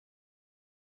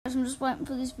I'm just waiting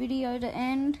for this video to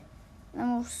end,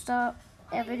 and we'll start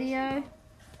our video,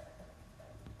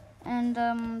 and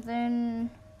then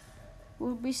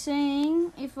we'll be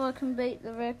seeing if I can beat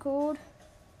the record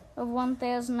of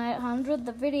 1,800.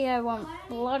 The video won't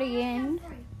bloody end.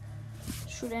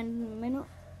 Should end in a minute.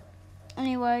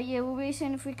 Anyway, yeah, we'll be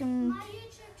seeing if we can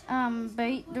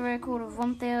beat the record of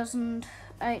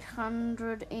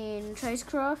 1,800 in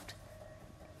Chasecraft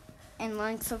in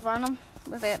lengths of run 'em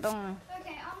without dying.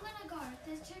 Okay, I'm gonna go.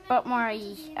 There's too many. But my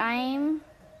aim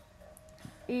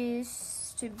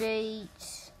is to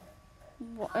beat.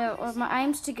 My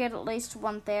aim's to get at least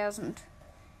 1,000.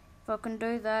 If I can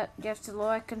do that, you have to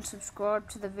like and subscribe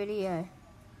to the video,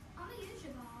 I'm a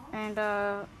YouTuber. and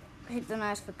hit the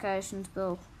notifications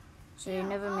bell so you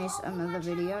never miss another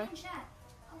video. I'll put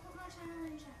my channel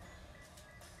in chat.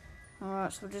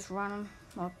 Alright, so we're just running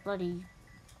like bloody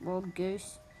wild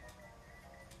goose.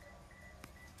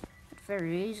 It's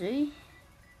very easy.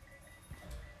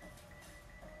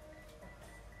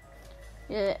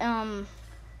 Yeah,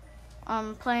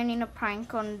 I'm planning a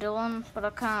prank on Dylan, but I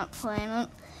can't plan it.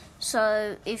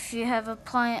 So if you have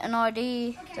an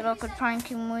idea that I could prank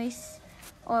him with,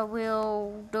 I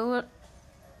will do it.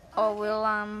 I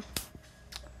will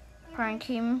prank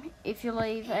him if you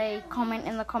leave a comment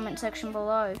in the comment section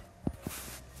below.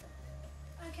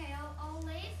 Okay, I'll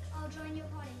leave. I'll join your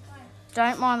party. Bye.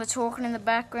 Don't mind the talking in the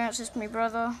background, it's just my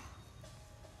brother.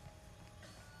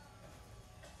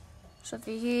 So if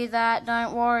you hear that,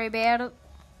 don't worry about it.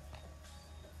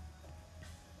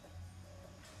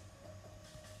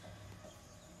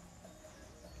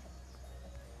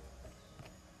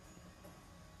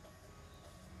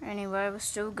 Anyway, we're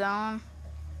still going.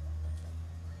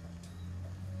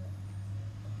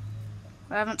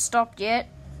 We haven't stopped yet.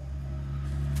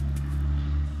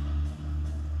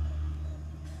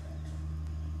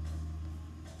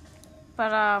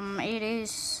 But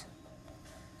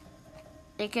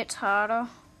it gets harder.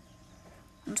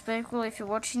 And especially if you're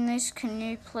watching this, can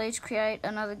you please create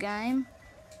another game?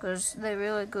 Because they're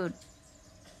really good.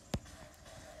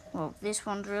 Well, this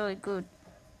one's really good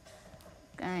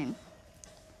game.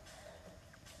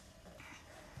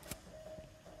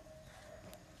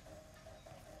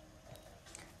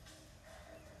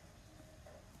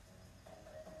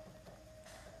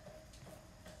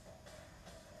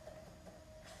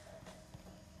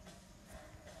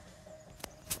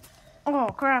 Oh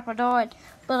crap, I died.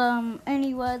 But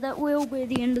anyway, that will be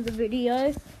the end of the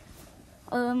video.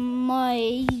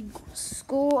 My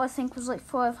score I think was like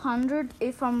 500.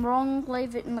 If I'm wrong,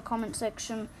 leave it in the comment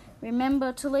section.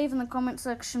 Remember to leave in the comment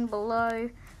section below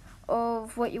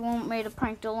of what you want me to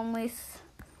prank Dylan with.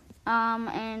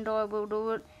 And I will do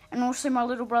it. And also my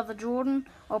little brother Jordan,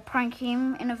 I'll prank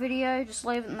him in a video. Just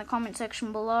leave it in the comment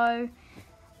section below.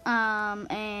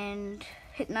 And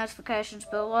hit the notifications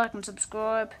bell, like and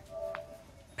subscribe.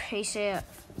 Peace out.